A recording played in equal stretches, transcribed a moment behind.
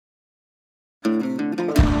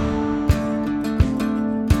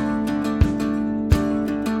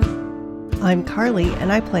I'm Carly,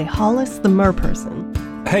 and I play Hollis the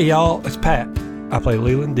Merperson. Hey y'all, it's Pat. I play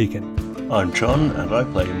Leland Deacon. I'm John, and I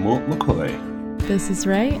play Mort McCoy. This is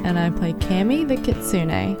Ray, and I play Cammy the Kitsune.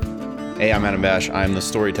 Hey, I'm Adam Bash. I'm the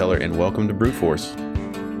storyteller, and welcome to Brute Force.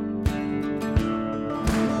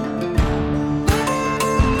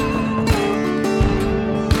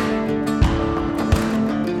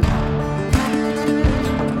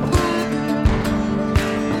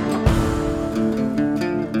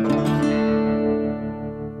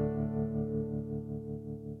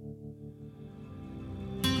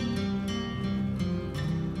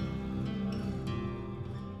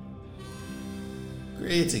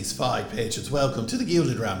 Greetings, fine patrons. Welcome to the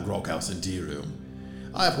Gilded Ram Groghouse and Tea Room.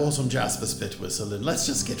 I have awesome Jasper Spitwhistle, and let's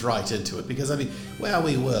just get right into it, because, where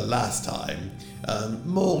we were last time,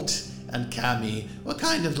 Mort and Cammy were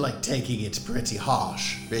kind of like taking it pretty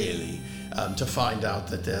harsh, really, to find out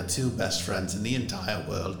that their two best friends in the entire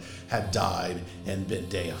world had died and been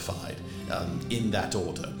deified, in that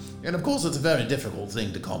order. And of course, it's a very difficult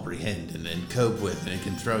thing to comprehend and cope with, and it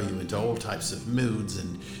can throw you into all types of moods,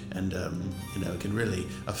 and it can really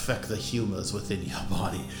affect the humors within your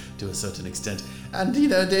body to a certain extent. And,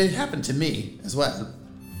 it happened to me as well.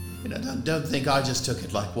 Don't think I just took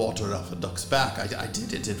it like water off a duck's back. I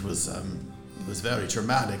did it. It was very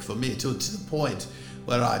traumatic for me to the point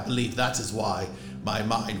where I believe that is why my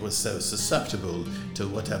mind was so susceptible to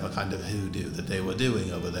whatever kind of hoodoo that they were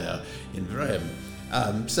doing over there in Vrem.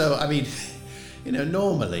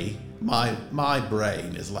 Normally my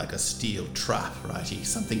brain is like a steel trap, right?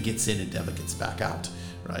 Something gets in and never gets back out,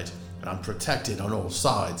 right? And I'm protected on all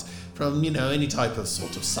sides from, any type of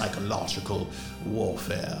sort of psychological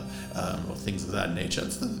warfare or things of that nature.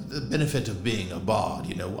 It's the benefit of being a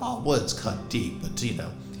bard, our words cut deep, but,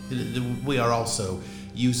 we are also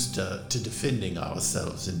used to defending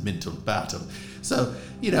ourselves in mental battle. So,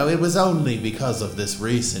 it was only because of this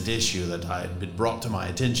recent issue that I had been brought to my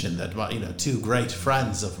attention that, two great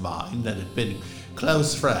friends of mine that had been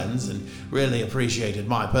close friends and really appreciated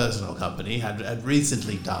my personal company had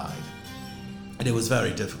recently died. And it was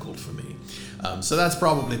very difficult for me. So that's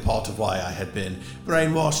probably part of why I had been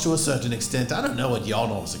brainwashed to a certain extent. I don't know what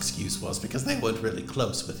Yarnor's excuse was, because they weren't really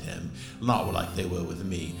close with him, not like they were with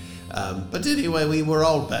me. But anyway, we were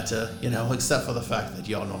all better, except for the fact that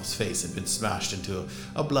Yarnor's face had been smashed into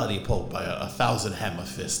a bloody pulp by 1,000 hammer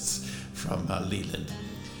fists from Leland.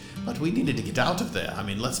 But we needed to get out of there.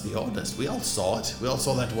 Let's be honest. We all saw it. We all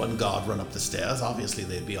saw that one guard run up the stairs. Obviously,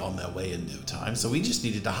 they'd be on their way in no time, so we just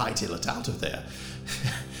needed to hightail it out of there.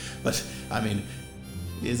 But,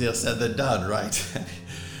 easier said than done, right?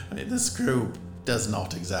 This crew does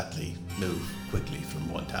not exactly move quickly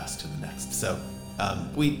from one task to the next. So,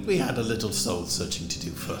 we had a little soul searching to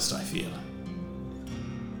do first, I feel.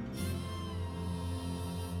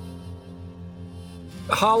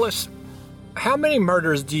 Hollis, how many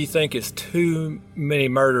murders do you think is too many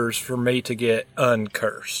murders for me to get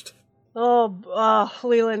uncursed?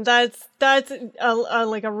 Leland, that's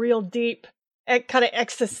like a real deep, kind of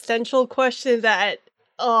existential question that,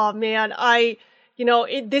 oh man,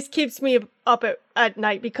 this keeps me up at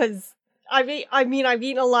night, because I've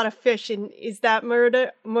eaten a lot of fish, and is that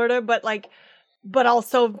murder, but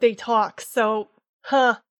also they talk. So,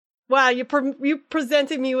 wow, you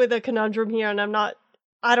presented me with a conundrum here, and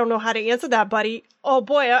I don't know how to answer that, buddy. Oh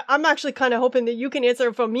boy, I'm actually kind of hoping that you can answer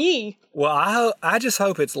it for me. Well, I just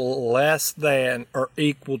hope it's less than or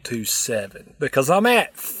equal to 7, because I'm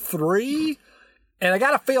at 3, and I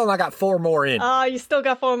got a feeling I got 4 more in. You still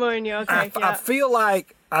got 4 more in you. Okay, I feel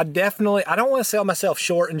like I don't want to sell myself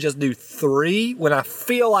short and just do 3 when I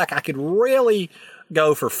feel like I could really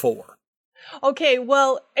go for 4. Okay,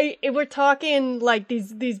 well, if we're talking like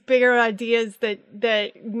these bigger ideas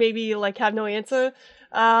that maybe like have no answer,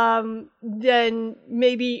 then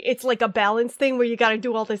maybe it's like a balance thing where you got to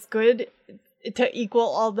do all this good to equal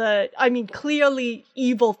all the, clearly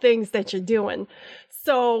evil things that you're doing.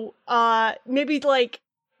 So, maybe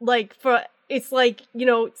like for, it's like,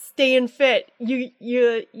 staying fit, you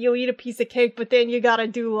eat a piece of cake, but then you got to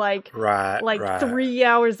do like 3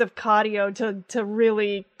 hours of cardio to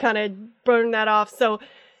really kind of burn that off. So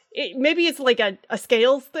maybe it's like a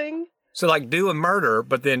scales thing. So like do a murder,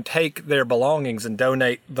 but then take their belongings and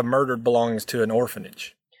donate the murdered belongings to an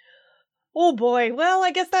orphanage. Oh boy. Well,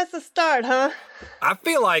 I guess that's the start, huh? I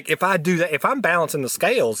feel like if I do that, if I'm balancing the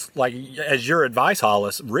scales, like as your advice,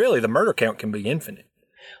 Hollis, really the murder count can be infinite.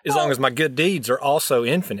 As long as my good deeds are also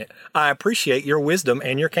infinite. I appreciate your wisdom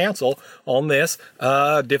and your counsel on this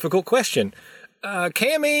difficult question.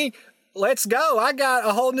 Cammy, let's go. I got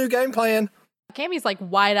a whole new game plan. Cammy's like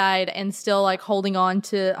wide-eyed and still like holding on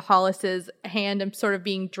to Hollis's hand and sort of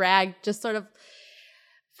being dragged, just sort of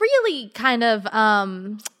really kind of,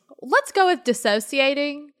 let's go with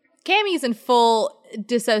dissociating. Cammy's in full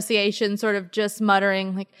dissociation, sort of just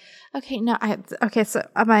muttering like, so they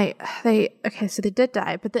did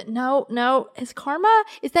die, but no, is karma?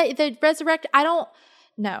 Is that they resurrect? I don't,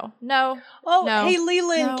 no. Oh, no, hey,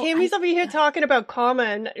 Leland, Cammy's over here talking about karma,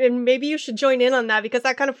 and maybe you should join in on that because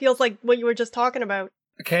that kind of feels like what you were just talking about.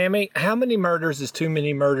 Cammy, how many murders is too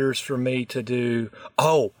many murders for me to do?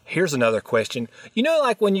 Oh, here's another question. You know,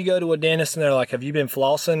 like when you go to a dentist and they're like, have you been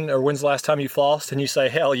flossing? Or when's the last time you flossed? And you say,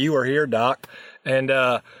 hell, you were here, doc. And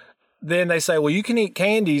then they say, well, you can eat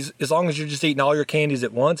candies as long as you're just eating all your candies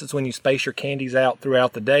at once. It's when you space your candies out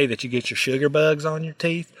throughout the day that you get your sugar bugs on your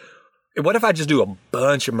teeth. What if I just do a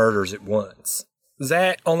bunch of murders at once? Does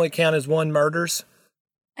that only count as one murders?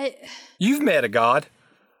 You've met a god.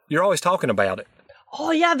 You're always talking about it.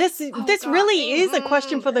 Oh yeah, this really is a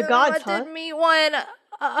question for the gods, huh? I did meet one.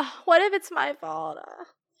 What if it's my fault?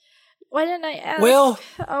 Why didn't I ask? Well,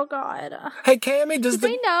 oh God. Hey, Cammy, does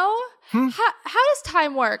they know? How does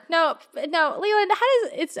time work? No, Leland,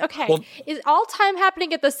 it's okay. Well, is all time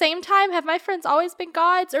happening at the same time? Have my friends always been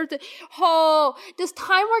gods? Or does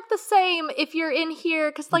time work the same if you're in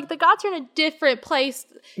here? Because, like, the gods are in a different place.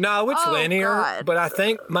 No, it's linear. God. But I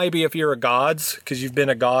think maybe if you're a gods, because you've been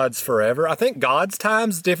a gods forever, I think God's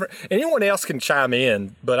time's different. Anyone else can chime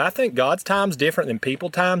in, but I think God's time's different than people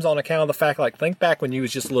times on account of the fact, like, think back when you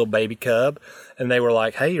was just a little baby cub, and they were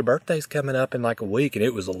like, hey, your birthday's coming up in like a week, and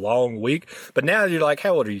it was a long week. But now you're like,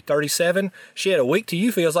 how old are you, 37? Shit, a week to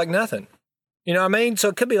you feels like nothing. You know what I mean? So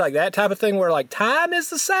it could be like that type of thing where like time is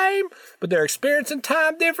the same, but they're experiencing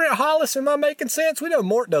time different. Hollis, am I making sense? We know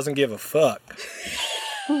Mort doesn't give a fuck.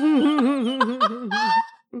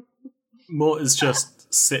 Mort is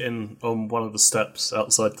just sitting on one of the steps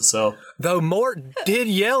outside the cell. Though Mort did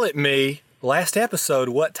yell at me last episode,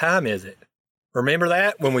 what time is it? Remember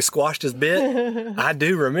that when we squashed his bit? I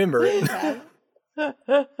do remember it.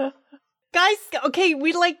 Guys, okay,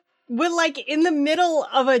 we're like in the middle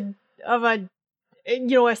of a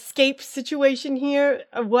escape situation here.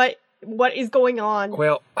 What is going on?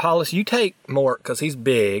 Well, Hollis, you take Mort because he's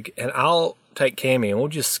big, and I'll take Cammy, and we'll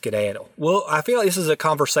just skedaddle. Well, I feel like this is a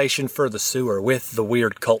conversation for the sewer with the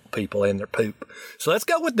weird cult people and their poop. So let's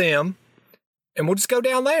go with them, and we'll just go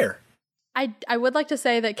down there. I would like to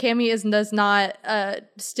say that Cammy does not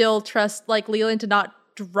still trust like Leland to not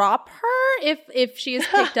drop her if she is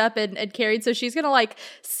picked up and carried. So she's gonna like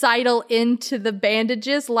sidle into the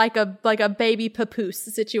bandages like a baby papoose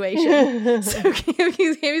situation. So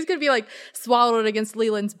Cammy's gonna be like swallowed against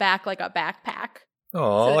Leland's back like a backpack.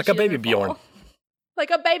 Oh, so like a baby Bjorn.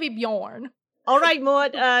 Like a baby Bjorn. All right,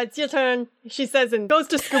 Mort, it's your turn, she says, and goes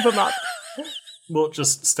to scoop him up. Mort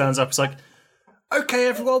just stands up. It's like, okay,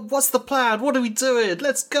 everyone, what's the plan? What are we doing?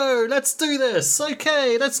 Let's go. Let's do this.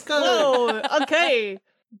 Okay, let's go. Whoa, okay.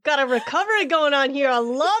 Got a recovery going on here. I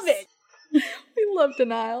love it. We love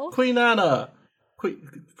denial. Queen Anna.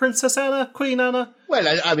 Princess Anna? Queen Anna?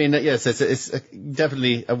 Well, I mean, yes, it's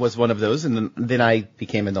definitely was one of those, and then I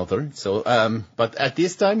became another. So, but at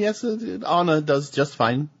this time, yes, Anna does just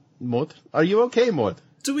fine. Mort, are you okay, Mort?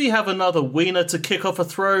 Do we have another wiener to kick off a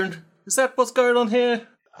throne? Is that what's going on here?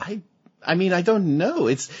 I mean, I don't know.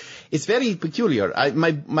 It's very peculiar.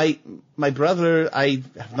 My brother, I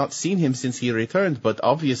have not seen him since he returned, but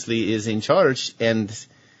obviously is in charge. And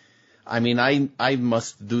I mean, I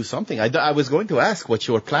must do something. I was going to ask what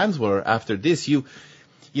your plans were after this. You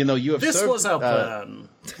have This was our plan.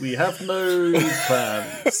 We have no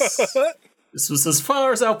plans. This was as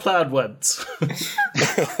far as our plan went.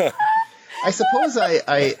 I suppose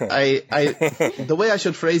the way I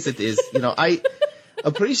should phrase it is, I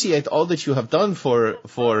appreciate all that you have done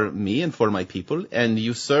for me and for my people, and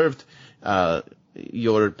you served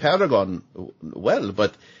your paragon well,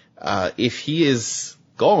 but if he is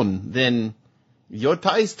gone, then your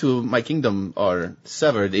ties to my kingdom are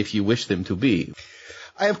severed if you wish them to be.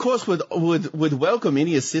 I, of course, would welcome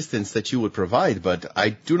any assistance that you would provide, but I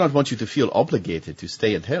do not want you to feel obligated to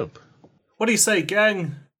stay and help. What do you say,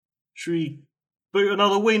 gang? Should we boot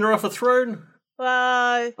another wiener off a throne?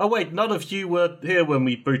 Oh wait, none of you were here when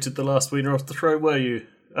we booted the last wiener off the throne, were you?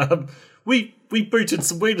 We booted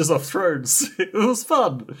some wieners off thrones. It was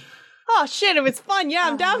fun. Oh shit, it was fun. Yeah,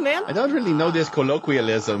 I'm down, man. I don't really know this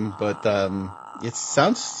colloquialism, but it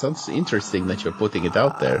sounds interesting that you're putting it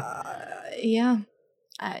out there. Yeah.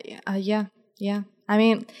 Yeah. I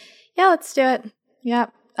mean, yeah, let's do it. Yeah.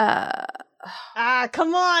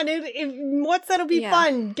 Come on. Mort said it'll be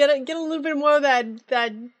fun. Get a little bit more of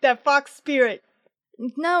that fox spirit.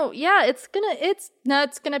 No, yeah, it's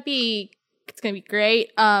gonna be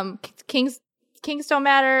great. Kings don't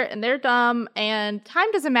matter, and they're dumb, and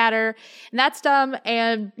time doesn't matter, and that's dumb,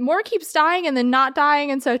 and Mort keeps dying and then not dying,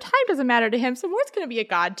 and so time doesn't matter to him, so Mort's gonna be a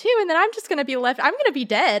god too, and then I'm just gonna be left, I'm gonna be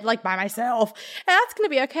dead, like, by myself, and that's gonna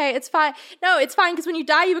be okay, it's fine. No, it's fine, because when you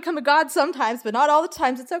die, you become a god sometimes, but not all the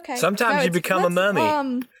times, it's okay. Sometimes you become a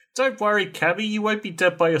mummy. Don't worry, Cabby, you won't be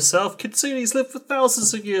dead by yourself. Kitsune's lived for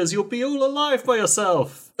thousands of years, you'll be all alive by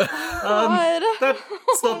yourself. That's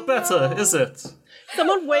not better, is it?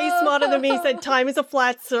 Someone way smarter than me said time is a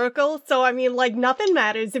flat circle, so I mean, like, nothing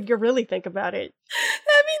matters if you really think about it.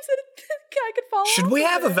 That means that I could fall Should we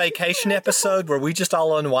have a vacation episode where we just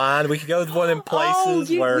all unwind? We could go to one of them places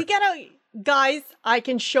where... We gotta... Guys, I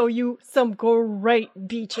can show you some great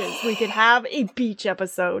beaches. We could have a beach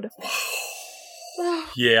episode.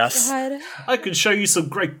 Yes. God. I could show you some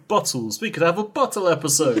great bottles. We could have a bottle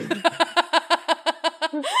episode.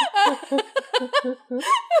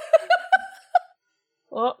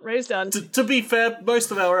 Oh, Ray's done. To be fair,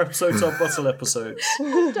 most of our episodes are bottle episodes.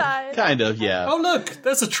 Kind of, yeah. Oh, look,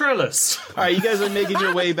 there's a trellis. All right, you guys are making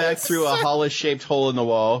your way back through a Hollis-shaped hole in the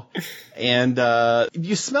wall, and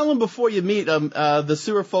you smell them before you meet them. The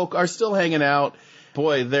sewer folk are still hanging out.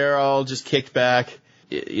 Boy, they're all just kicked back,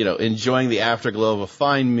 enjoying the afterglow of a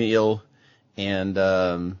fine meal, and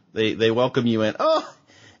they welcome you in. Oh,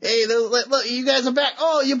 hey, look, you guys are back.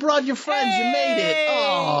 Oh, you brought your friends. Hey! You made it.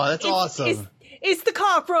 Oh, that's awesome. It's the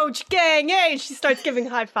cockroach gang, hey! She starts giving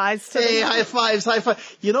high fives to them. Hey, high fives.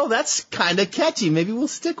 That's kind of catchy. Maybe we'll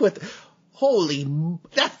stick with it.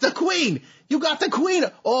 That's the queen! You got the queen!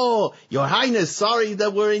 Oh, your highness, sorry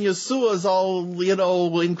that we're in your sewers all,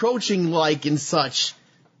 encroaching like and such.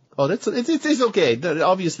 Oh, it's okay.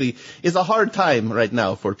 Obviously, it's a hard time right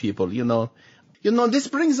now for people, this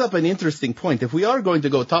brings up an interesting point. If we are going to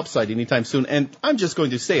go topside anytime soon, and I'm just going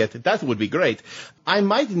to say it, that would be great. I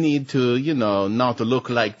might need to, not to look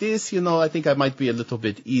like this. I think I might be a little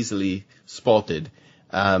bit easily spotted.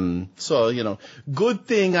 Good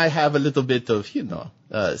thing I have a little bit of,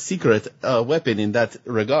 secret weapon in that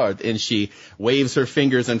regard. And she waves her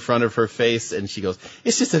fingers in front of her face, and she goes,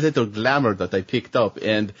 it's just a little glamour that I picked up.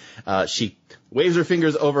 And she waves her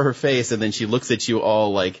fingers over her face, and then she looks at you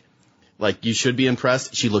all like you should be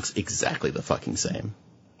impressed. She looks exactly the fucking same.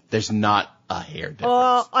 There's not a hair difference.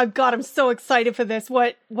 Oh, I'm so excited for this.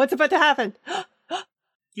 What's about to happen?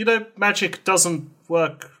 Magic doesn't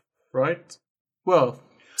work, right? Well,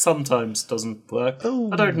 sometimes doesn't work.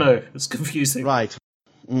 Oh. I don't know. It's confusing. Right.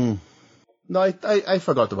 No, I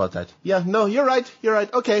forgot about that. Yeah, no, you're right.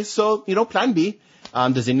 Okay, so, plan B.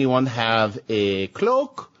 Does anyone have a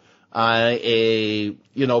cloak?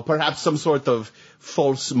 Perhaps some sort of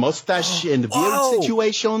false mustache and beard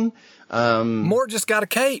situation. Mort just got a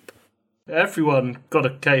cape. Everyone got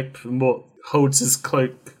a cape, and Mort holds his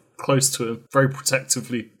cloak close to him, very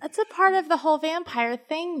protectively. That's a part of the whole vampire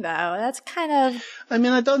thing, though. That's kind of... I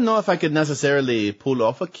mean, I don't know if I could necessarily pull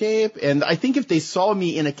off a cape, and I think if they saw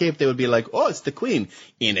me in a cape, they would be like, oh, it's the queen.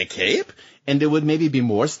 In a cape? And it would maybe be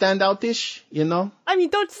more standout-ish, I mean,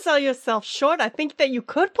 don't sell yourself short. I think that you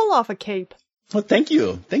could pull off a cape. Well, thank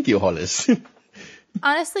you. Thank you, Hollis.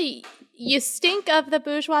 Honestly, you stink of the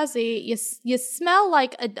bourgeoisie. You smell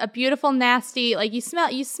like a beautiful, nasty, like you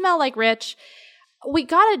smell like rich. We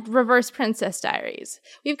gotta reverse Princess Diaries.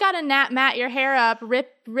 We've gotta mat your hair up,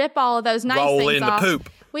 rip all of those nice things off. Roll in the poop.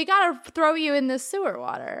 We gotta throw you in the sewer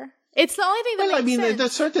water. It's the only thing that makes sense.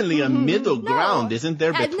 There's certainly a middle ground, isn't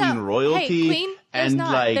there, between royalty Queen, and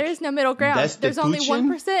there is no middle ground. There's only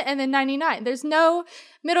 1% and then 99. There's no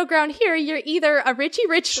middle ground here. You're either a rich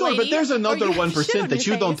lady. Sure, but there's another 1% that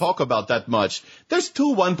you don't talk about that much. There's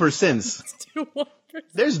two 1%s.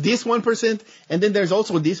 There's this 1%, and then there's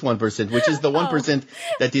also this 1%, which is the 1%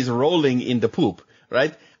 that is rolling in the poop,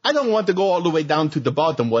 right? I don't want to go all the way down to the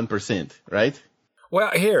bottom 1%, right?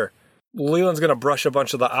 Well, here, Leland's going to brush a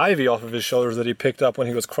bunch of the ivy off of his shoulders that he picked up when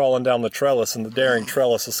he was crawling down the trellis in the daring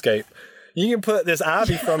trellis escape. You can put this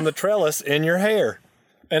ivy from the trellis in your hair,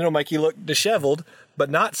 and it'll make you look disheveled, but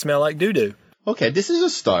not smell like doo-doo. Okay, this is a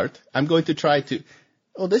start. I'm going to try to...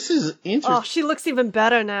 Oh, this is interesting. Oh, she looks even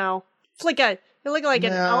better now. It's like an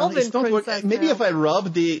elven princess. Maybe if I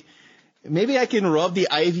rub maybe I can rub the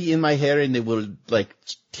ivy in my hair and it will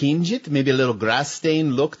tinge it. Maybe a little grass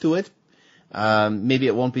stain look to it. Maybe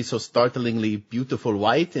it won't be so startlingly beautiful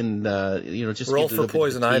white and just roll for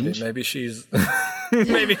poison ivy. Maybe she's gonna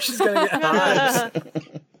get hives.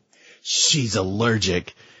 She's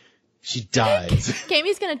allergic. She dies.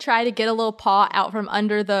 Cammy's gonna try to get a little paw out from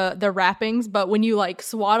under the wrappings, but when you like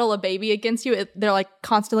swaddle a baby against you, they're like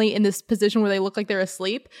constantly in this position where they look like they're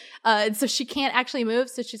asleep, and so she can't actually move.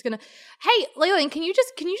 So she's gonna, hey, Leland, can you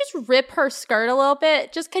just rip her skirt a little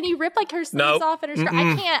bit? Just can you rip like her sleeves off and her skirt?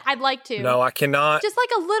 I can't. I'd like to. No, I cannot. Just like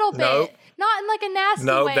a little bit. Not in like a nasty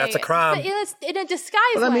way. No, that's a crime. In a disguise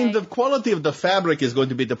way. But I mean, the quality of the fabric is going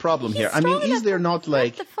to be the problem here. I mean, is there not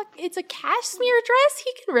like... What the fuck? It's a cashmere dress?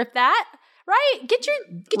 He can rip that, right? Get your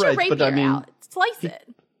rapier out. Slice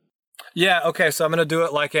it. Yeah, okay, so I'm going to do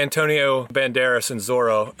it like Antonio Banderas and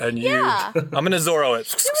Zorro. And I'm going to Zorro it.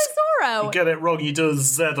 Do a Zorro. You get it wrong, you do a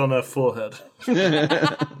Z on her forehead.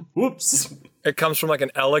 Whoops. It comes from like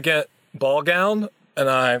an elegant ball gown. And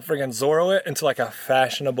I friggin' Zorro it into like a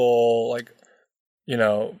fashionable, like,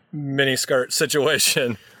 mini skirt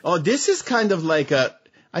situation. Oh, this is kind of like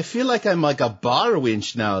I feel like I'm like a bar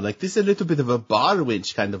winch now. Like this is a little bit of a bar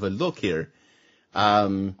winch kind of a look here.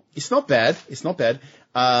 It's not bad.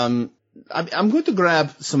 I'm going to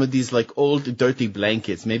grab some of these like old dirty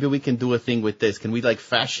blankets. Maybe we can do a thing with this. Can we like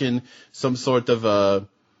fashion some sort of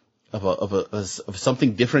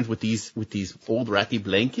something different with these old ratty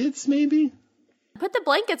blankets? Maybe. Put the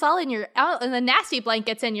blankets all in the nasty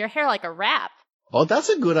blankets in your hair like a wrap. Oh, that's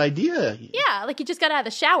a good idea. Yeah, like you just got out of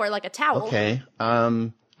the shower like a towel. Okay.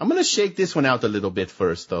 I'm gonna shake this one out a little bit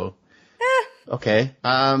first, though. Okay.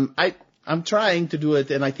 I'm trying to do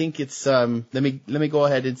it, and I think it's let me go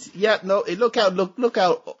ahead and look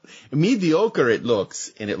how mediocre it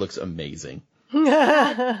looks, and it looks amazing.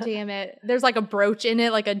 God damn it. There's like a brooch in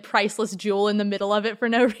it, like a priceless jewel in the middle of it for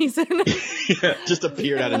no reason. Yeah, just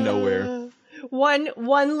appeared out of nowhere. One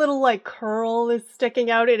little like curl is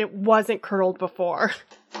sticking out, and it wasn't curled before.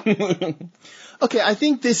 Okay, I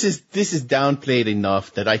think this is downplayed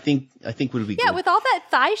enough that I think we'll be good. Yeah, with all that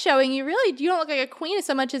thigh showing, you don't look like a queen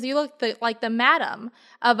so much as you look like the madam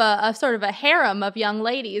of a sort of a harem of young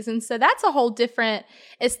ladies, and so that's a whole different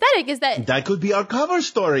aesthetic. That could be our cover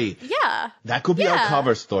story? Yeah, that could be our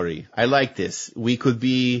cover story. I like this. We could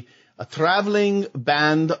be a traveling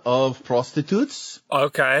band of prostitutes.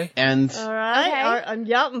 Okay. And all right.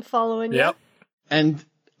 Okay. I'm following you. Yep. And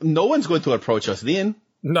no one's going to approach us then.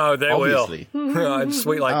 No, they obviously will. It's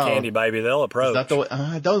sweet like candy, baby. They'll approach.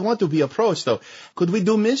 I don't want to be approached, though. Could we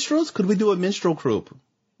do minstrels? Could we do a minstrel group?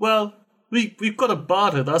 Well, we've got a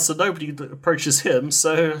bard with us, so nobody approaches him,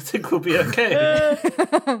 so I think we'll be okay.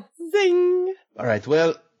 Zing! All right,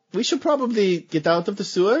 well, we should probably get out of the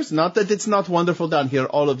sewers. Not that it's not wonderful down here,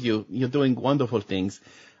 all of you. You're doing wonderful things.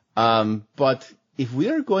 But if we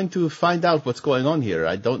are going to find out what's going on here,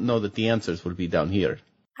 I don't know that the answers will be down here.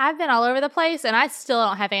 I've been all over the place, and I still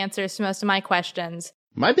don't have answers to most of my questions.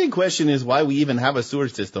 My big question is why we even have a sewer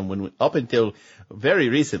system when up until very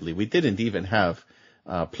recently we didn't even have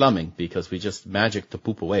plumbing because we just magicked the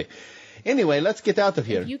poop away. Anyway, let's get out of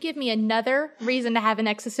here. If you give me another reason to have an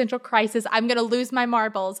existential crisis, I'm going to lose my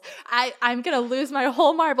marbles. I'm going to lose my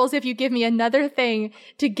whole marbles if you give me another thing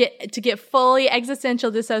to get fully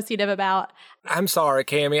existential dissociative about. I'm sorry,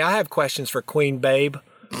 Cammy. I have questions for Queen Babe.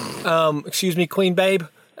 Excuse me, Queen Babe.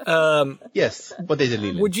 Yes. What is it,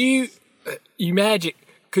 Leland? Would you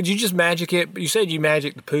could you just magic it? You said you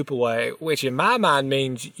magic the poop away, which in my mind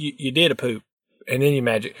means you did a poop and then you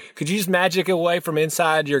magic. Could you just magic it away from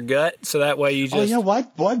inside your gut so that way you just... Oh, yeah, why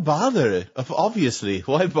bother? Obviously.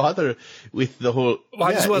 Why bother with the whole... Well,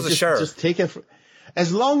 I just wasn't sure. Just take it...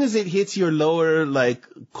 As long as it hits your lower,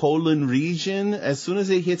 colon region, as soon as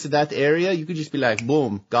it hits that area, you could just be like,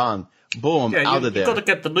 boom, gone. Boom, out of there. You've got to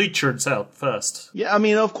get the nutrients out first. Yeah, I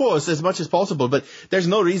mean, of course, as much as possible, but there's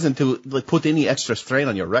no reason to put any extra strain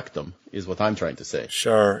on your rectum, is what I'm trying to say.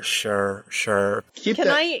 Sure. Can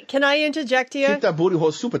I interject here? Keep that booty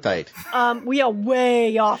hole super tight. We are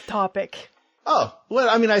way off topic. Oh, well,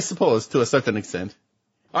 I mean, I suppose, to a certain extent.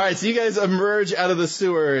 All right, so you guys emerge out of the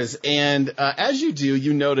sewers, and as you do,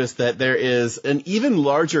 you notice that there is an even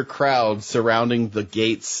larger crowd surrounding the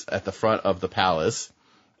gates at the front of the palace.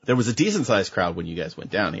 There was a decent-sized crowd when you guys went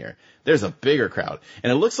down here. There's a bigger crowd,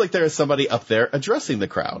 and it looks like there is somebody up there addressing the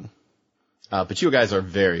crowd. But you guys are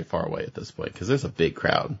very far away at this point, because there's a big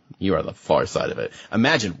crowd. You are on the far side of it.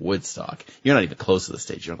 Imagine Woodstock. You're not even close to the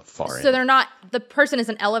stage. You're on the far end. So they're not, the person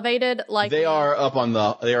isn't elevated? They are up on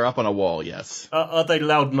a wall, yes. Are they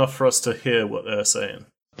loud enough for us to hear what they're saying?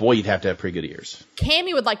 Boy, you'd have to have pretty good ears.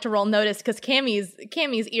 Cammy would like to roll notice, because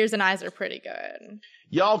Cammy's ears and eyes are pretty good.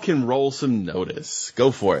 Y'all can roll some notice.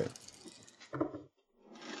 Go for it.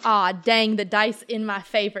 Aw, dang, the dice in my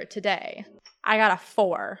favor today. I got a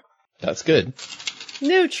 4. That's good.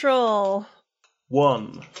 Neutral.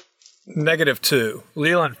 1. -2.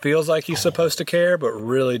 Leland feels like he's supposed to care, but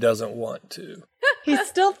really doesn't want to. He's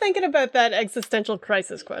still thinking about that existential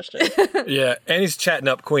crisis question. Yeah, and he's chatting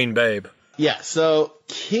up Queen Babe. Yeah, so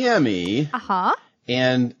Cammy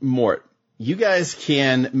and Mort, you guys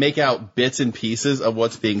can make out bits and pieces of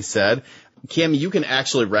what's being said. Cammy, you can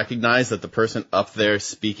actually recognize that the person up there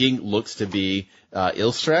speaking looks to be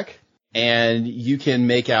Ilstrek, and you can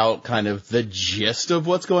make out kind of the gist of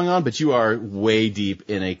what's going on, but you are way deep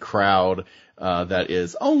in a crowd that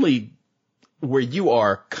is only where you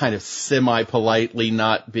are kind of semi-politely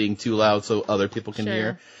not being too loud so other people can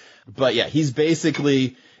hear. But yeah, he's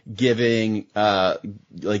basically giving an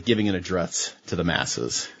address to the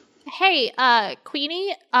masses. Hey,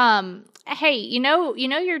 Queenie, hey, you know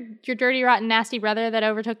your dirty, rotten, nasty brother that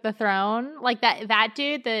overtook the throne? Like that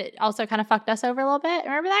dude that also kind of fucked us over a little bit?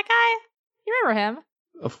 Remember that guy? You remember him?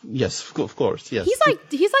 Yes, of course, yes. He's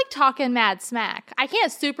like talking mad smack. I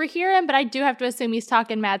can't super hear him, but I do have to assume he's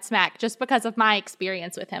talking mad smack just because of my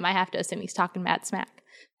experience with him. I have to assume he's talking mad smack.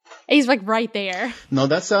 He's like right there. No,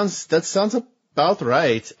 that sounds about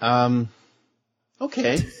right.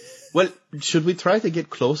 Okay. Well, should we try to get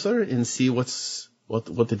closer and see what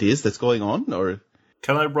it is that's going on, or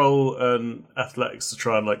can I roll an athletics to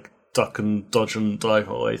try and like duck and dodge and dive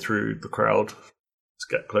my way through the crowd to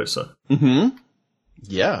get closer? Mm-hmm.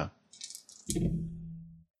 Yeah.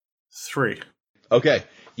 3. Okay.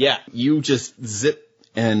 Yeah, you just zip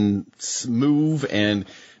and move, and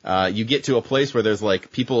you get to a place where there's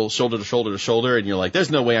like people shoulder to shoulder to shoulder, and you're like, "There's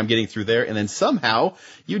no way I'm getting through there." And then somehow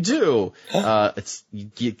you do.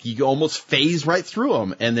 You almost phase right through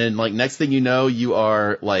them, and then like next thing you know, you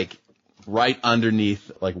are like right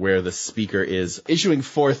underneath like where the speaker is issuing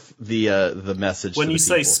forth the message. When you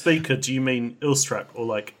say speaker, do you mean Ilstrek or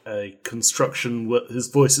like a construction what his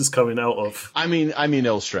voice is coming out of? I mean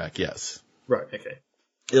Ilstrek, yes. Right. Okay.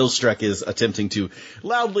 Ilstrek is attempting to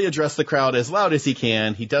loudly address the crowd as loud as he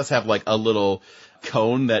can. He does have like a little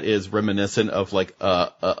cone that is reminiscent of like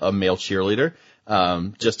a male cheerleader,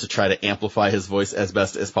 just to try to amplify his voice as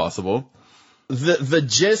best as possible. The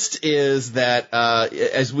gist is that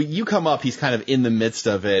as you come up, he's kind of in the midst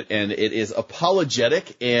of it, and it is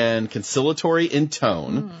apologetic and conciliatory in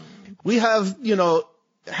tone. We have,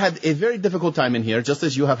 had a very difficult time in here, just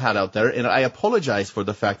as you have had out there, and I apologize for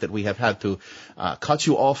the fact that we have had to cut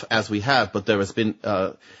you off as we have, but there has been,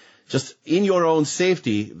 just in your own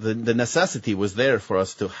safety, the necessity was there for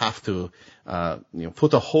us to have to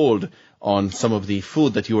put a hold on some of the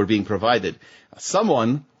food that you were being provided.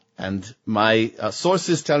 Someone, and my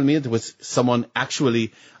sources tell me it was someone,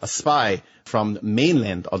 actually a spy from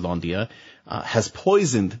mainland Alondia, has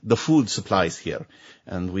poisoned the food supplies here.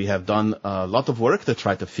 And we have done a lot of work to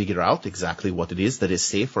try to figure out exactly what it is that is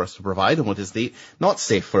safe for us to provide and what is not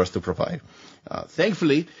safe for us to provide.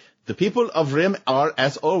 Thankfully, the people of Rim are,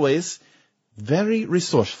 as always, very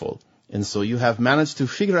resourceful. And so you have managed to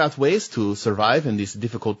figure out ways to survive in this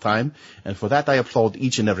difficult time. And for that, I applaud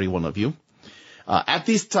each and every one of you. At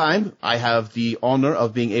this time, I have the honor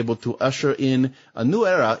of being able to usher in a new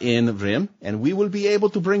era in Rim, and we will be able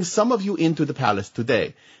to bring some of you into the palace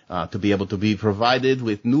today, to be able to be provided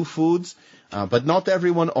with new foods, but not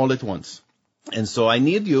everyone all at once. And so I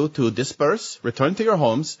need you to disperse, return to your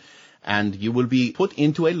homes, and you will be put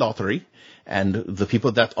into a lottery, and the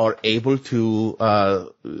people that are able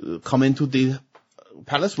to come into the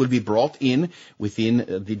palace will be brought in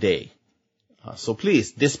within the day. So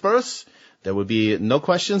please, disperse. There will be no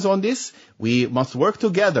questions on this. We must work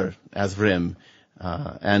together as Rim.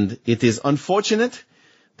 And it is unfortunate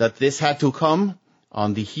that this had to come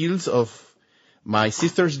on the heels of my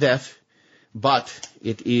sister's death, but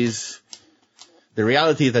it is the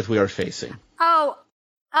reality that we are facing. Oh,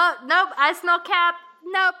 nope, I smell cap.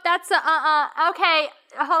 Nope, that's okay,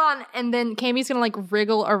 hold on. And then Cammy's gonna like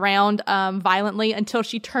wriggle around violently until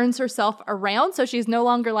she turns herself around, so she's no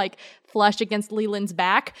longer like flush against Leland's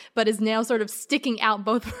back, but is now sort of sticking out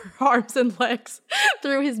both her arms and legs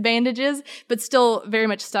through his bandages, but still very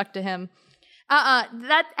much stuck to him.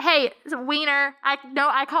 Hey, Wiener.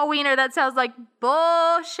 I call Wiener. That sounds like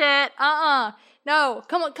bullshit. No,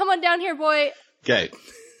 come on down here, boy. Okay.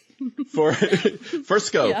 For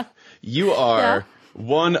Scope, you are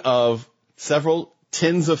one of several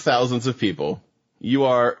tens of thousands of people. You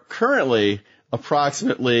are currently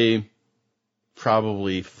approximately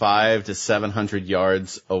probably 500 to 700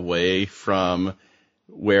 yards away from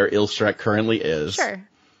where Ilstrek currently is. Sure.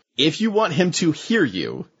 If you want him to hear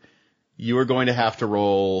you, you are going to have to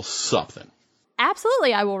roll something.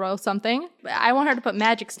 Absolutely, I will roll something. I want her to put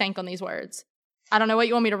magic stank on these words. I don't know what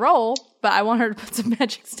you want me to roll, but I want her to put some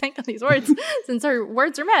magic stank on these words since her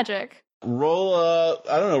words are magic. Roll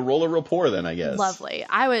roll a rapport then, I guess. Lovely.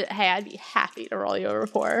 I'd be happy to roll you a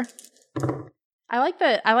rapport. I like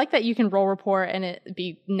that you can roll rapport and it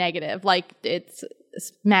be negative. Like it's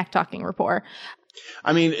smack talking rapport.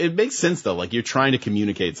 I mean, it makes sense though. Like you're trying to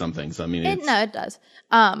communicate something. So I mean, it does.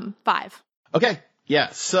 5. Okay. Yeah.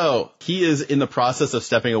 So he is in the process of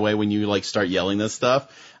stepping away when you like start yelling this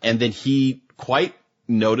stuff. And then he quite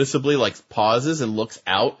noticeably like pauses and looks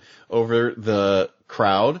out over the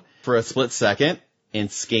crowd for a split second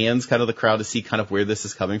and scans kind of the crowd to see kind of where this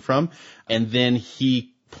is coming from. And then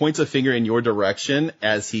he points a finger in your direction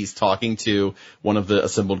as he's talking to one of the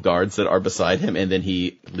assembled guards that are beside him. And then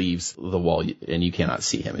he leaves the wall and you cannot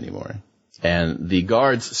see him anymore. And the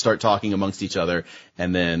guards start talking amongst each other.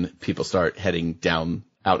 And then people start heading down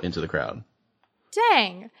out into the crowd.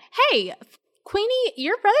 Dang. Hey, Queenie,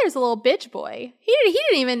 your brother's a little bitch boy. He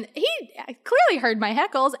clearly heard my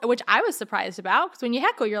heckles, which I was surprised about, because when you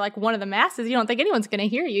heckle, you're like one of the masses. You don't think anyone's going to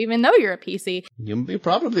hear you, even though you're a PC. You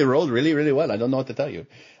probably rolled really, really well. I don't know what to tell you.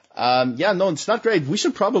 It's not great. We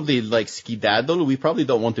should probably like skedaddle. We probably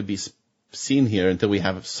don't want to be seen here until we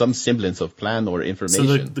have some semblance of plan or information.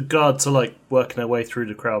 So the guards are like working their way through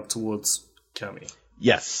the crowd towards Cammy.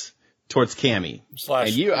 Yes, towards Cammy. /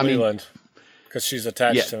 you, Leland. Because she's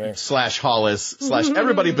attached to me. / Hollis /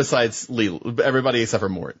 everybody besides everybody except for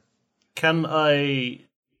Mort. Can I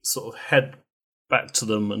sort of head back to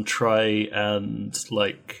them and try and,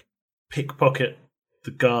 like, pickpocket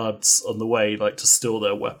the guards on the way, like, to steal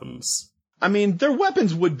their weapons? I mean, their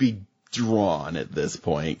weapons would be drawn at this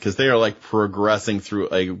point, because they are, like, progressing through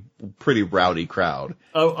a pretty rowdy crowd.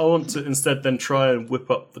 I want to instead then try and whip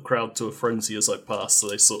up the crowd to a frenzy as I pass, so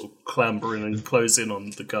they sort of clamber in and close in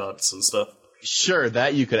on the guards and stuff. Sure,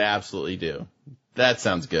 that you could absolutely do. That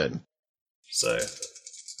sounds good. So,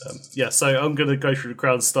 so I'm going to go through the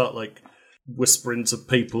crowd and start, like, whispering to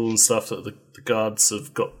people and stuff that the guards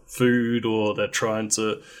have got food or they're trying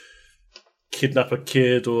to kidnap a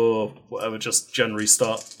kid or whatever, just generally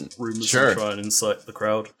start rumors and try and incite the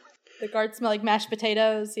crowd. The guards smell like mashed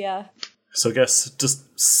potatoes, yeah. So I guess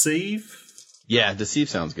just deceive? Yeah, deceive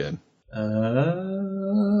sounds good.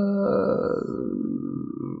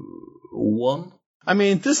 1. I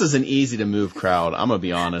mean, this is an easy to move crowd. I'm gonna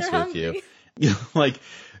be honest with you. Like,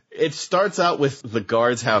 it starts out with the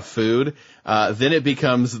guards have food, then it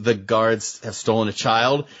becomes the guards have stolen a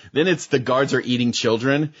child, then it's the guards are eating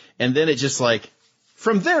children, and then it just like,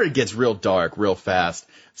 from there it gets real dark real fast.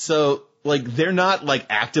 So, like, they're not like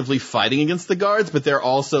actively fighting against the guards, but they're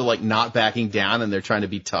also like not backing down and they're trying to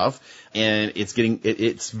be tough. And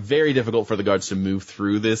it's very difficult for the guards to move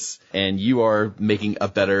through this, and you are making a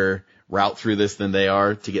better route through this than they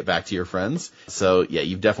are to get back to your friends. So yeah,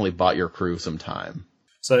 you've definitely bought your crew some time.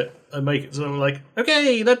 So I make it so I'm like,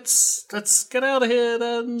 okay, let's get out of here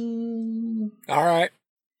then. All right.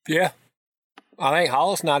 Yeah. I think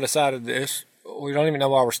Hollis and I decided this. We don't even know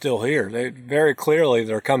why we're still here. Very clearly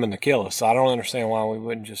they're coming to kill us. So I don't understand why we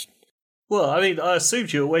wouldn't just... Well, I mean, I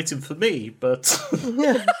assumed you were waiting for me, but...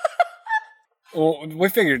 Well,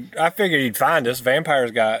 I figured he'd find us.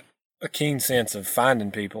 Vampires got a keen sense of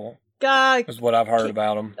finding people. Is what I've heard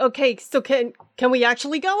about them. Okay, so can we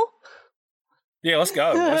actually go? Yeah, let's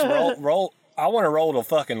go. Let's roll. I want to roll to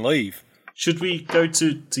fucking leave. Should we go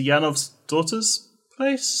to Yanov's daughter's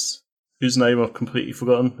place? Whose name I've completely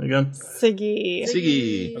forgotten again?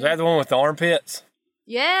 Siggy. Was that the one with the armpits?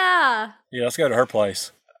 Yeah. Yeah, let's go to her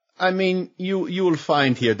place. I mean, you will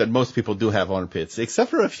find here that most people do have armpits, except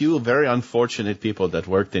for a few very unfortunate people that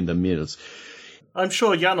worked in the mills. I'm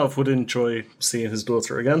sure Yanov would enjoy seeing his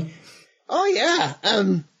daughter again. Oh, yeah.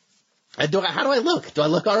 How do I look? Do I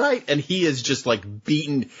look all right? And he is just, like,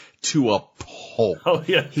 beaten to a pulp. Oh,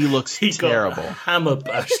 yeah. He looks terrible. Got hammer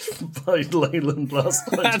bashed by Leyland last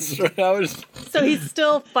time. That's right. So he's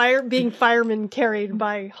still being fireman carried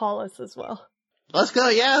by Hollis as well. Let's go,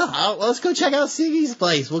 yeah. Let's go check out Siggy's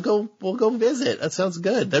place. We'll go visit. That sounds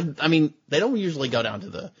good. They don't usually go down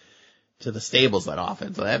to the stables that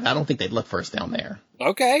often, so I don't think they'd look for us down there.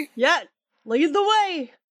 Okay. Yeah. Lead the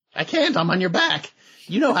way. I can't. I'm on your back.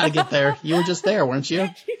 You know how to get there. You were just there, weren't you?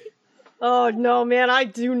 Oh, no, man. I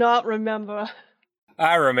do not remember.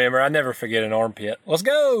 I remember. I never forget an armpit. Let's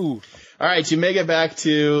go. All right. You make it back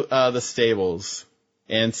to the stables.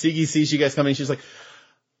 And Siggy sees you guys coming. She's like,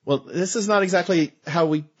 well, this is not exactly how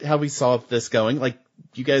we saw this going. Like,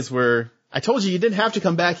 you guys were... I told you didn't have to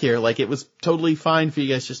come back here. Like, it was totally fine for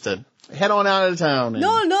you guys just to head on out of town. And...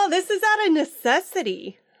 No, this is out of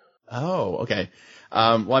necessity. Oh, okay.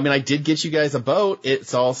 Well, I mean, I did get you guys a boat.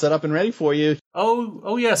 It's all set up and ready for you.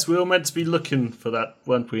 Oh yes, we were meant to be looking for that,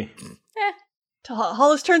 weren't we?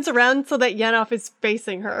 Hollis turns around so that Yanov is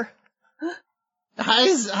facing her.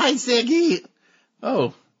 Hi, Ziggy.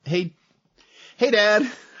 Oh, hey, Dad.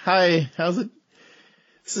 Hi, how's it?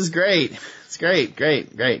 This is great. It's great.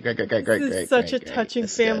 This is such a touching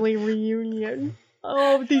family reunion.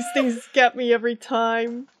 Oh, these things get me every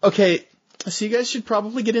time. Okay, so you guys should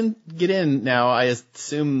probably get in now. I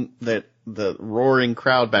assume that the roaring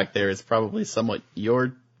crowd back there is probably somewhat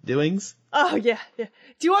your doings. Oh, yeah. Do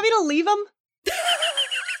you want me to leave them?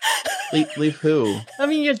 Leave who? I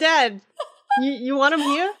mean, your dad. You want him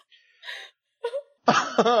here?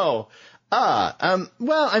 Well,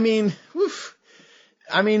 I mean,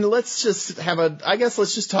 let's just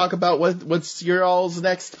let's just talk about what's your all's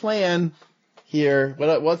next plan here.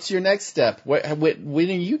 What's your next step? When are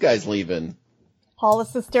you guys leaving?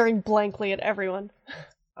 Hollis is staring blankly at everyone.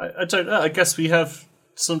 I don't know. I guess we have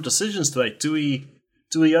some decisions to make. Do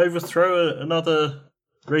we overthrow another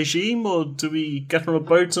regime, or do we get on a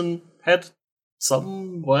boat and head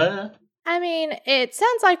somewhere? I mean, it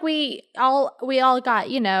sounds like we all got,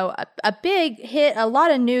 a big hit, a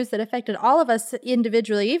lot of news that affected all of us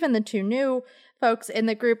individually, even the two new folks in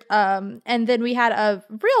the group. And then we had a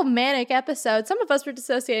real manic episode. Some of us were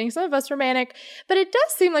dissociating, some of us were manic, but it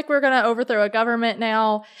does seem like we're going to overthrow a government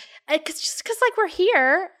now. Because we're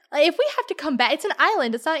here, if we have to come back, it's an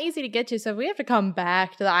island. It's not easy to get to. So if we have to come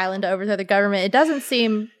back to the island to overthrow the government, it doesn't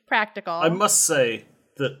seem practical. I must say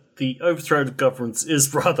that the overthrow of governments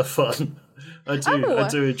is rather fun. I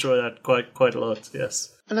do enjoy that quite a lot,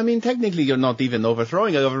 yes. And I mean, technically, you're not even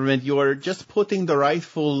overthrowing a government. You're just putting the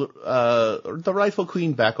rightful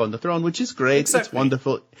queen back on the throne, which is great. Exactly. It's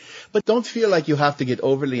wonderful. But don't feel like you have to get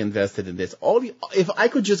overly invested in this. If I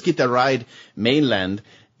could just get the ride mainland,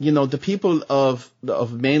 the people of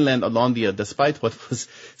mainland Alondia, despite what was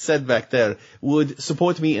said back there, would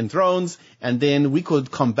support me in thrones, and then we could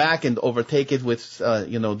come back and overtake it with,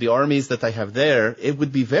 the armies that I have there. It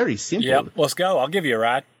would be very simple. Yep, let's go. I'll give you a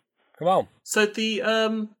ride. Come on. So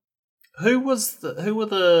who were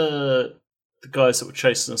the guys that were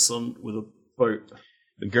chasing us on with a boat?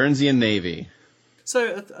 The Guernseyan Navy.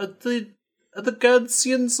 So are the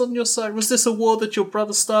Guernsians on your side? Was this a war that your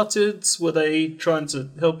brother started? Were they trying to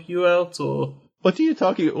help you out, or what are you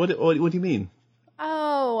talking? What do you mean?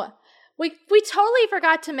 Oh, we totally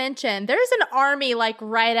forgot to mention there's an army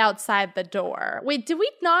right outside the door. Wait, did we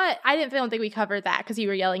not? I don't think we covered that because you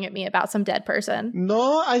were yelling at me about some dead person.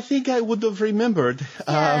 No, I think I would have remembered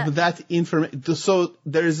that information. So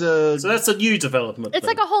there's a. So that's a new development. It's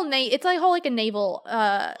then. Like a whole it's like a whole a naval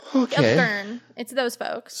of Guern. It's those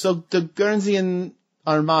folks. So the Guernseyan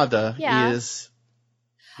Armada is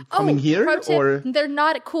coming here, pro tip, or they're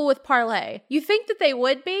not cool with parlay. You think that they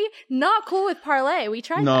would be? Not cool with parlay. We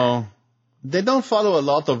tried. No. They don't follow a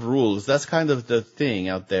lot of rules. That's kind of the thing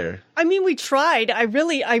out there. I mean, we tried.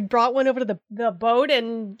 I brought one over to the boat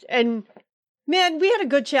and man, we had a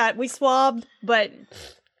good chat. We swabbed, but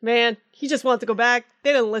man, he just wanted to go back.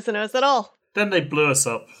 They didn't listen to us at all. Then they blew us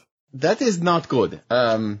up. That is not good.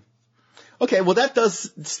 Okay, well that does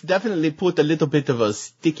definitely put a little bit of a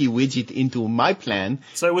sticky widget into my plan.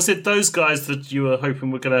 So was it those guys that you were hoping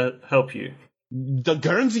were going to help you? The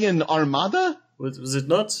Guernseyan Armada? Was it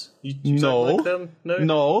not? You no. Don't like them?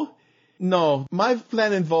 No. My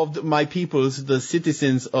plan involved my peoples, the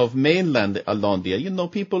citizens of mainland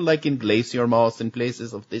Alondia. People like in Glacier Moss and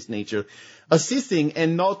places of this nature, assisting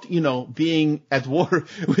and not, being at war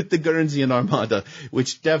with the Guernseyan Armada,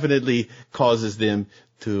 which definitely causes them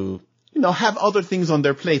to, have other things on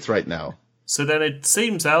their plates right now. So then it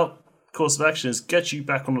seems course of action is get you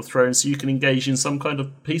back on the throne so you can engage in some kind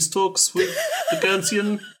of peace talks with the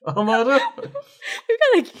Guernseyan Armada.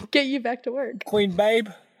 We've got to get you back to work. Queen Babe,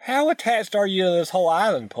 how attached are you to this whole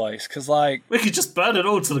island place? Because, we could just burn it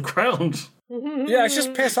all to the ground. Yeah, it's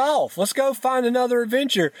just piss off. Let's go find another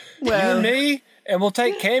adventure. Well, you and me, and we'll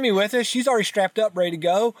take Cammy with us. She's already strapped up, ready to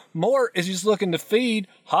go. Mort is just looking to feed.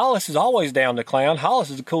 Hollis is always down to clown. Hollis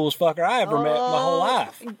is the coolest fucker I ever met in my whole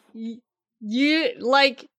life.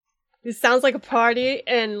 This sounds like a party,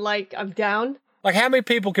 and, I'm down. How many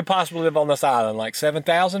people could possibly live on this island?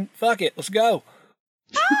 7,000? Fuck it, let's go.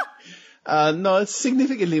 No, it's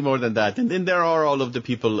significantly more than that. And then there are all of the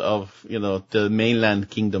people of, the mainland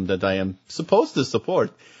kingdom that I am supposed to support.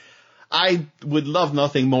 I would love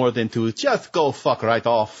nothing more than to just go fuck right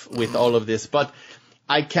off with all of this. But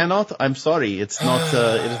I cannot. I'm sorry. It's not.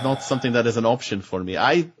 It is not something that is an option for me.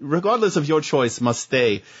 Regardless of your choice, must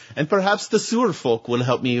stay. And perhaps the sewer folk will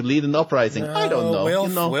help me lead an uprising. I don't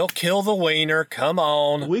know. We'll kill the wiener. Come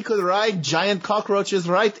on. We could ride giant cockroaches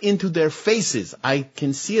right into their faces. I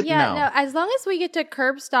can see it now. Yeah, no. As long as we get to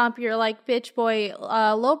curb stomp your like bitch boy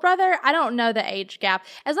little brother, I don't know the age gap.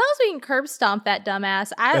 As long as we can curb stomp that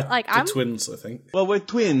dumbass, I'm twins. I think. Well, we're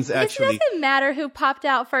twins actually. It doesn't matter who popped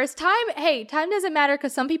out first. Time doesn't matter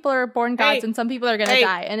because some people are born gods and some people are gonna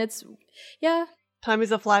die, and it's Time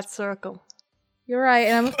is a flat circle. You're right,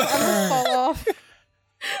 and I'm gonna fall off.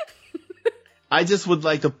 I just would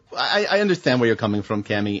like to. I understand where you're coming from,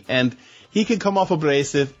 Cammy, and he can come off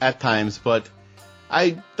abrasive at times, but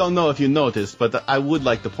I don't know if you noticed, but I would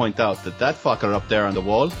like to point out that fucker up there on the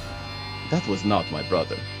wall, that was not my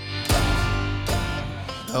brother.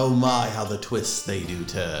 Oh my, how the twists they do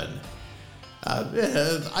turn.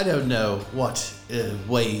 I don't know what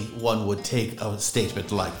way one would take a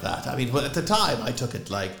statement like that. I mean, but at the time I took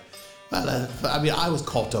it like, I was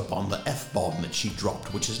caught up on the F-bomb that she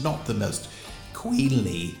dropped, which is not the most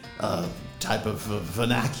queenly type of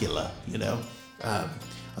vernacular, you know. I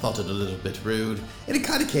thought it a little bit rude, and it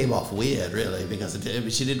kind of came off weird, really, because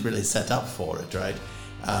she didn't really set up for it, right?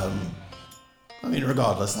 I mean,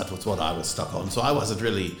 regardless, that was what I was stuck on, so I wasn't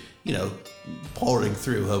really, pouring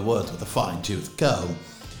through her words with a fine-tooth comb.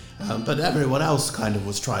 But everyone else kind of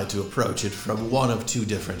was trying to approach it from one of two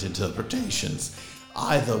different interpretations.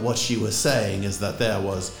 Either what she was saying is that there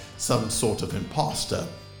was some sort of imposter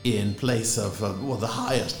in place of, the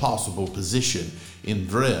highest possible position in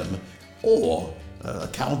Vrim, or a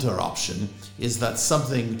counter option is that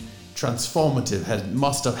something transformative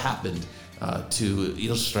must have happened to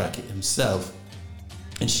Ilstrak himself,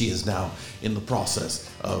 and she is now in the process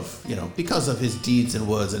of, because of his deeds and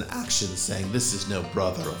words and actions, saying, this is no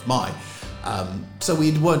brother of mine. So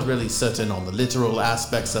we weren't really certain on the literal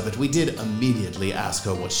aspects of it. We did immediately ask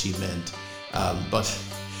her what she meant, but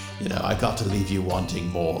I got to leave you wanting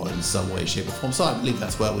more in some way, shape, or form. So I believe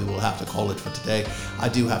that's where we will have to call it for today. I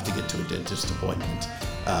do have to get to a dentist appointment.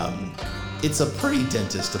 It's a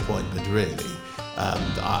pre-dentist appointment, really.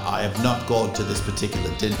 I have not gone to this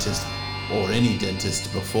particular dentist or any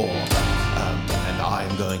dentist before, and I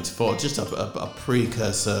am going for just a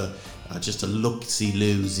precursor, just a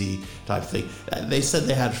look-see-loosey type thing. They said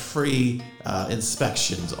they had free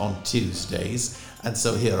inspections on Tuesdays, and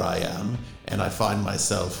so here I am, and I find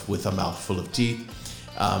myself with a mouthful of teeth,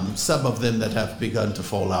 some of them that have begun to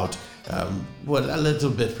fall out, a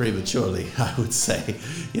little bit prematurely, I would say.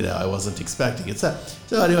 I wasn't expecting it. So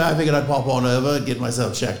anyway, I figured I'd pop on over and get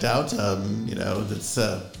myself checked out.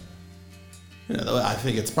 I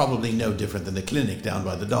think it's probably no different than the clinic down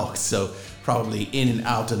by the docks, so probably in and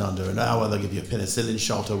out in under an hour. They'll give you a penicillin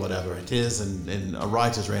shot or whatever it is, and in a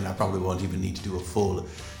writer's reign, I probably won't even need to do a full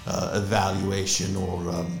evaluation or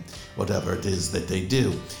whatever it is that they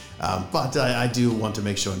do. But I do want to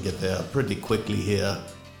make sure and get there pretty quickly here,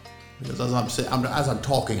 because as I'm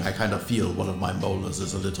talking, I kind of feel one of my molars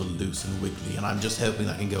is a little loose and wiggly, and I'm just hoping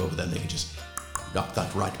I can go over there and they can just knock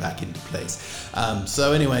that right back into place.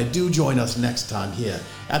 So anyway, do join us next time here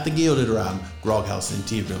at the Gilded Ram Grog House and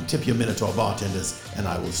Tea Room. Tip your Minotaur bartenders, and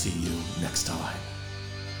I will see you next time.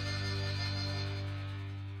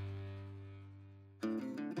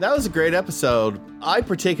 That was a great episode. I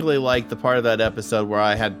particularly liked the part of that episode where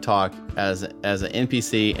I had to talk as an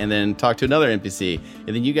NPC and then talk to another NPC, and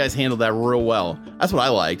then you guys handled that real well. That's what I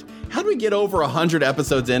liked. How did we get over 100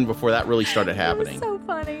 episodes in before that really started happening? It was so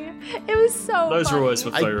funny. It was so Those funny. are always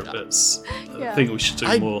my favorite bits. I think we should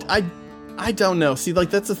do more. I don't know. See,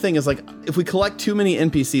 that's the thing is, if we collect too many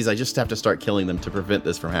NPCs, I just have to start killing them to prevent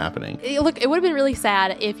this from happening. Look, it would have been really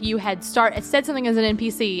sad if you had said something as an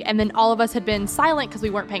NPC and then all of us had been silent because we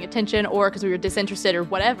weren't paying attention or because we were disinterested or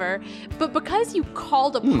whatever. But because you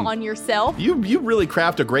called upon yourself... You really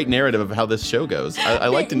craft a great narrative of how this show goes. I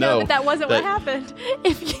like to know... No, but that wasn't what happened.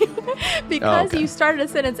 You started a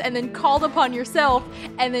sentence and then called upon yourself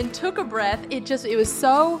and then took a breath, it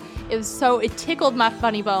tickled my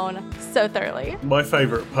funny bone so thoroughly. My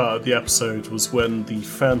favourite part of the episode was when the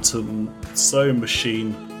phantom sewing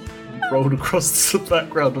machine rolled across the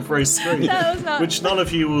background of Ray's screen, which none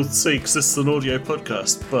of you will see because this is an audio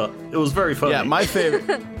podcast, but it was very funny. Yeah, my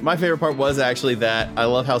favorite part was actually that. I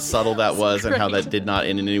love how subtle that was and how that did not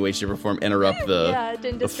in any way, shape, or form interrupt the it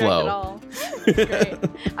didn't the distract flow. at all. It's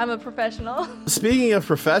great. I'm a professional. Speaking of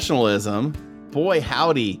professionalism, boy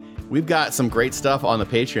howdy, we've got some great stuff on the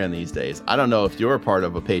Patreon these days. I don't know if you're a part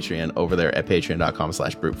of a Patreon over there at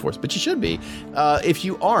patreon.com/bruteforce, but you should be. If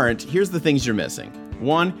you aren't, here's the things you're missing.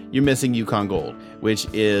 One, you're missing Yukon Gold, which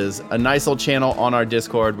is a nice old channel on our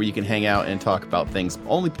Discord where you can hang out and talk about things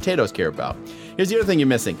only potatoes care about. Here's the other thing you're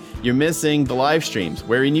missing. You're missing the live streams,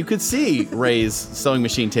 wherein you could see Ray's sewing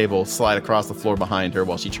machine table slide across the floor behind her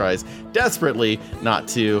while she tries desperately not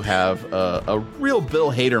to have a real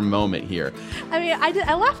Bill Hader moment here. I mean,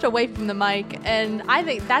 I laughed away from the mic, and I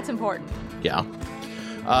think that's important. Yeah.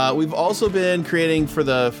 We've also been creating for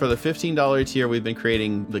the $15 tier. We've been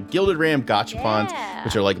creating the Gilded Ram Gachapons,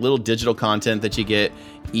 which are like little digital content that you get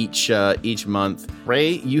each month.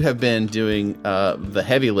 Ray, you have been doing the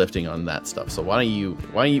heavy lifting on that stuff. So why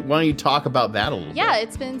don't you talk about that a little bit? Yeah,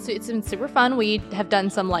 it's been super fun. We have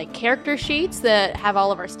done some like character sheets that have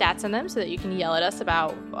all of our stats in them, so that you can yell at us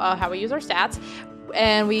about how we use our stats.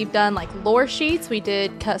 And we've done like lore sheets. We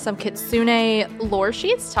did some Kitsune lore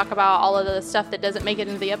sheets, talk about all of the stuff that doesn't make it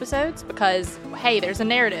into the episodes because, hey, there's a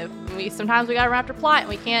narrative. Sometimes we got to wrap our plot and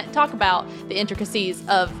we can't talk about the intricacies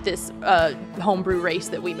of this homebrew race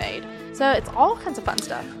that we made. So it's all kinds of fun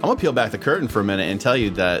stuff. I'm going to peel back the curtain for a minute and tell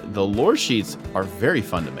you that the lore sheets are very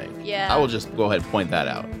fun to make. Yeah. I will just go ahead and point that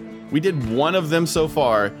out. We did one of them so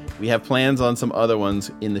far. We have plans on some other ones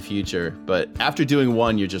in the future. But after doing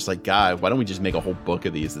one, you're just like, God, why don't we just make a whole book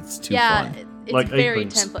of these? It's too fun. Yeah, it's like very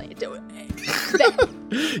tempting.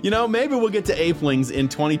 Maybe we'll get to Apelings in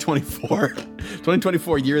 2024.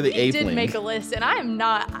 2024, year of the Apeling. We did make a list, and I am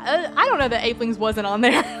not... I don't know that Apelings wasn't on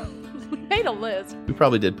there. We made a list. We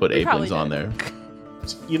probably did put Apelings on there.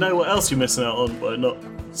 You know what else you're missing out on by not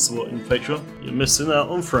supporting Patreon? You're missing out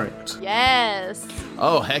on Franked. Yes.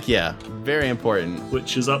 Oh, heck yeah. Very important.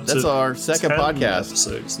 Which is up That's to our second 10 podcast.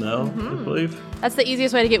 episodes now, I believe. That's the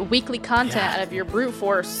easiest way to get weekly content out of your Brute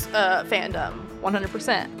Force fandom.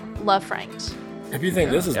 100%. Love Franked. If you think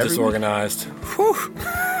this is disorganized,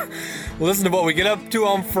 listen to what we get up to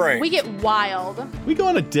on Frank. We get wild. We go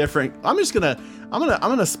on a different... I'm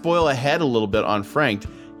gonna spoil ahead a little bit on Franked.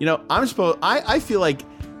 I feel like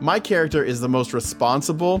my character is the most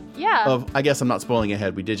responsible I guess I'm not spoiling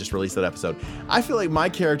ahead. We did just release that episode. I feel like my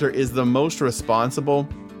character is the most responsible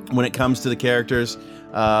when it comes to the characters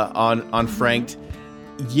on Franked.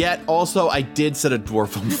 Yet also I did set a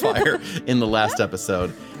dwarf on fire in the last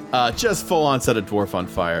episode. Just full on set a dwarf on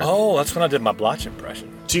fire. Oh, that's when I did my Blotch impression.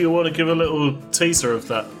 Do you want to give a little teaser of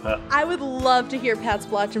that, Pat? I would love to hear Pat's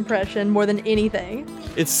Blotch impression more than anything.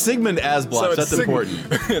 It's Sigmund as Blotch, that's important.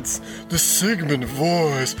 It's the Sigmund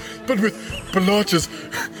voice, but with Blotch's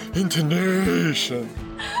intonation.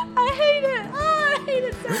 I hate it. Oh, I hate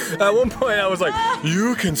it so much. At one point I was like,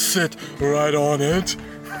 you can sit right on it.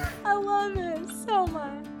 I love it so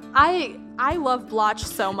much. I love Blotch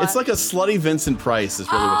so much. It's like a slutty Vincent Price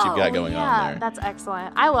is really what you've got going on there. That's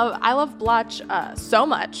excellent. I love Blotch so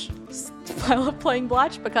much. I love playing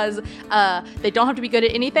Blotch because they don't have to be good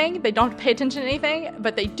at anything. They don't have to pay attention to anything,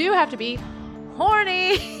 but they do have to be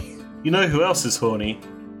horny. You know who else is horny?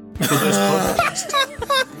 For this podcast.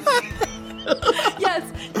 Yes.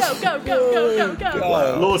 Go.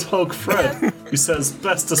 Lord Hog Fred, who says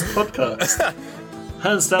bestest podcast.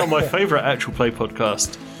 Hands down my favourite actual play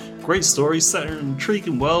podcast. Great stories set in an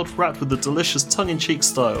intriguing world wrapped with a delicious tongue-in-cheek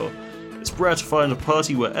style. It's rare to find a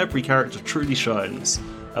party where every character truly shines,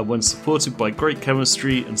 and when supported by great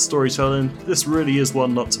chemistry and storytelling, this really is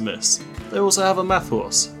one not to miss. They also have a math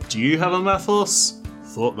horse. Do you have a math horse?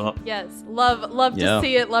 Thought not. Yes, love to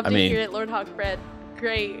see it, love to hear it, Lord Hog Fred.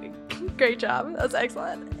 Great job. That was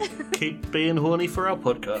excellent. Keep being horny for our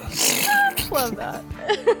podcast. Love that.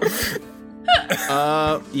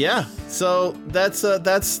 Yeah. So that's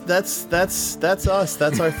us. That's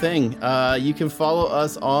our thing. You can follow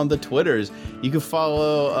us on the Twitters. You can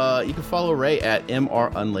follow Ray at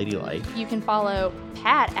MRUnladylike. You can follow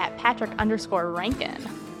Pat at Patrick_Rankin.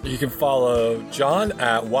 You can follow John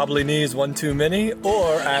at Wobbly Knees One Too Many,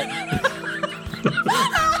 or at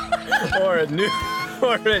or at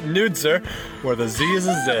Nudzer, where the Z is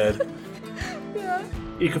a Z. Yeah.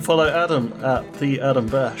 You can follow Adam at the Adam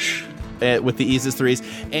Bash. With the Eases 3s.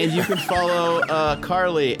 And you can follow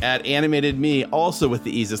Carly at Animated Me, also with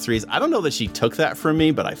the Eases 3s. I don't know that she took that from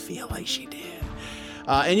me, but I feel like she did.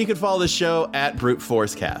 And you can follow the show at Brute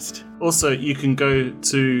Force Cast. Also, you can go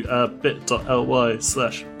to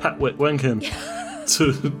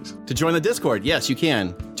bit.ly/PatWickWenkin to join the Discord. Yes, you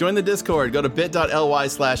can. Join the Discord. Go to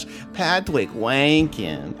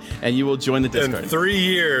bit.ly/PatWickWenkin, and you will join the Discord. In 3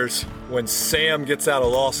 years, when Sam gets out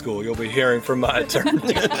of law school, you'll be hearing from my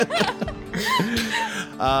attorney.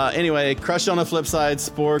 Anyway, Crush on the flip side.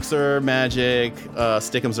 Sporks are magic.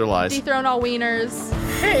 Stickums are lies. Dethrone all wieners.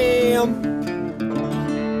 Ham.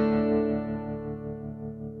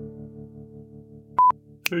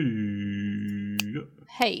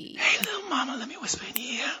 Hey. Hey, little mama, let me whisper in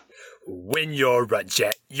your ear. When you're a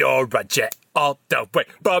jet all the way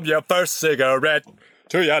from your first cigarette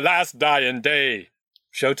to your last dying day.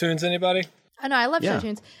 Show tunes, anybody? I know, I love show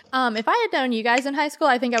tunes. If I had known you guys in high school,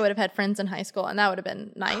 I think I would have had friends in high school, and that would have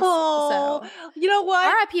been nice. Oh, so, you know what?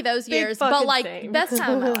 R.I.P. those years, but like best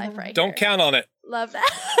time of my life, right? Don't count on it. Love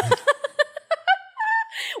that.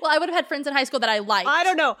 Well, I would have had friends in high school that I liked. I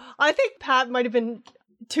don't know. I think Pat might have been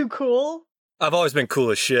too cool. I've always been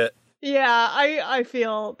cool as shit. Yeah, I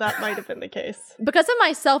feel that might have been the case. Because of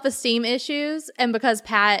my self-esteem issues and because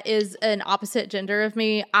Pat is an opposite gender of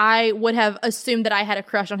me, I would have assumed that I had a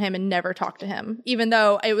crush on him and never talked to him. Even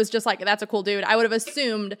though it was just like, that's a cool dude. I would have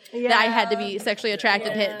assumed that I had to be sexually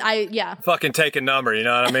attracted to him. Fucking take a number, you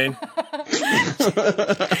know what I mean?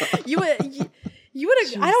 You would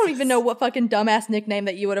have, I don't even know what fucking dumbass nickname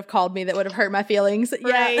that you would have called me that would have hurt my feelings.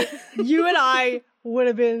 Right. Yeah. You and I would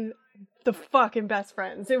have been the fucking best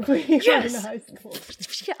friends if we were in high school.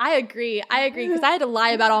 I agree because I had to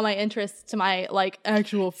lie about all my interests to my like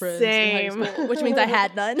actual friends in high school, which means I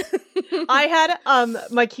had none. I had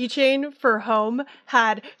my keychain for home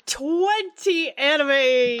had 20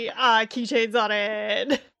 anime keychains on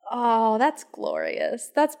it. Oh, that's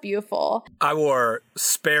glorious. That's beautiful. I wore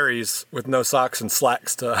Sperry's with no socks and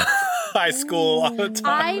slacks to high school all the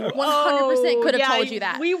time. I 100% could have told you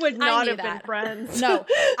that. We would not have been friends. No,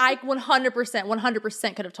 I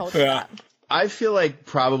 100% could have told you that. I feel like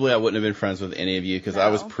probably I wouldn't have been friends with any of you because I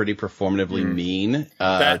was pretty performatively mean.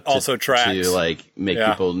 That also tracks. To like make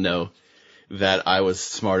people know that I was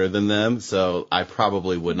smarter than them, so I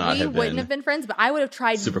probably would not have been. We wouldn't have been friends, but I would have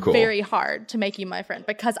tried very hard to make you my friend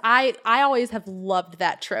because I always have loved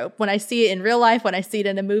that trope. When I see it in real life, when I see it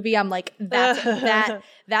in a movie, I'm like, that's a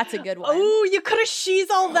good one. Oh, you could have she's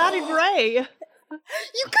all that in Ray.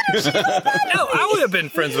 You could have she's all that. No, I would have been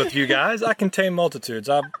friends with you guys. I contain multitudes.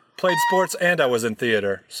 I played sports and I was in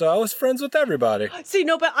theater, so I was friends with everybody. See,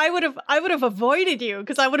 no, but I would have avoided you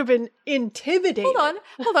because I would have been intimidated.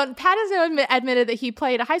 Hold on. Pat has admitted that he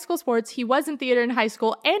played high school sports. He was in theater in high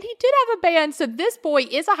school, and he did have a band. So this boy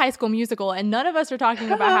is a High School Musical, and none of us are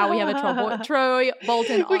talking about how we have a Troy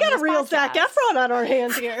Bolton. We got a real Zac Efron on our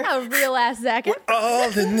hands here. A real ass Zac Efron. We're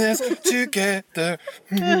all in this together.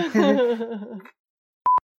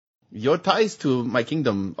 Your ties to my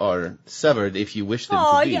kingdom are severed if you wish them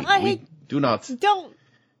to be. We do not. Don't.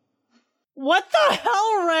 What the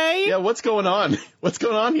hell, Ray? Yeah, what's going on? What's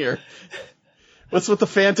going on here? What's with the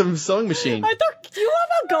phantom sewing machine? Do you have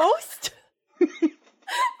a ghost?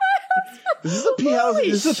 Is this a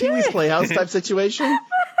Pee-wee's Playhouse type situation?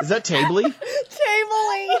 Is that Tabley?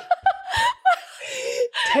 Tabley.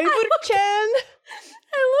 Table-chan.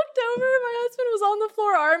 I looked over and my husband was on the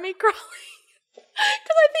floor army crawling.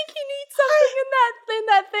 Because I think he needs something in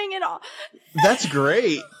that thing and all. That's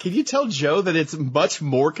great. Can you tell Joe that it's much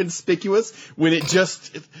more conspicuous when it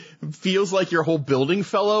just feels like your whole building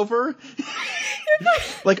fell over?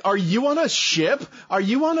 Like, are you on a ship? Are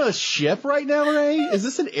you on a ship right now, Ray? Is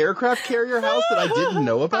this an aircraft carrier house that I didn't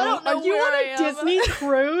know about? Are you on a Disney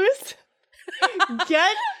cruise?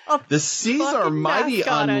 Get a The seas are mighty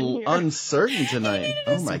uncertain tonight.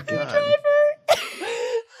 Oh my god.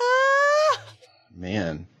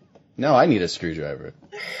 Man. No, I need a screwdriver.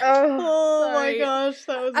 Oh my gosh,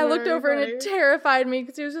 that was I looked over and it terrified me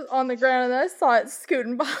because he was just on the ground and I saw it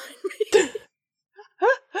scooting behind me.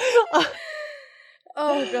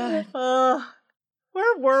 Oh god.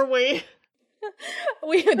 Where were we?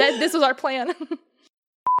 This was our plan.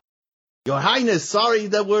 Your Highness, sorry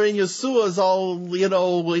that we're in your sewers all,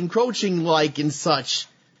 encroaching like and such.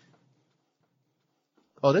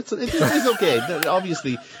 Oh, it's okay.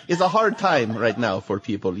 Obviously, it's a hard time right now for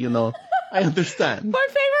people, I understand. My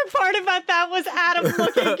favorite part about that was Adam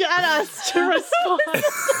looking at us to respond.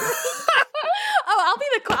 I'll be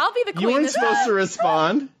the queen. You weren't supposed to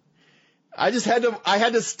respond. I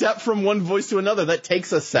had to step from one voice to another. That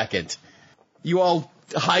takes a second. You all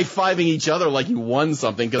high-fiving each other like you won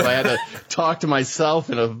something because I had to talk to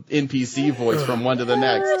myself in an NPC voice from one to the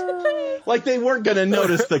next. Like they weren't going to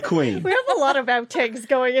notice the queen. We have a lot of outtakes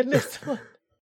going in this one.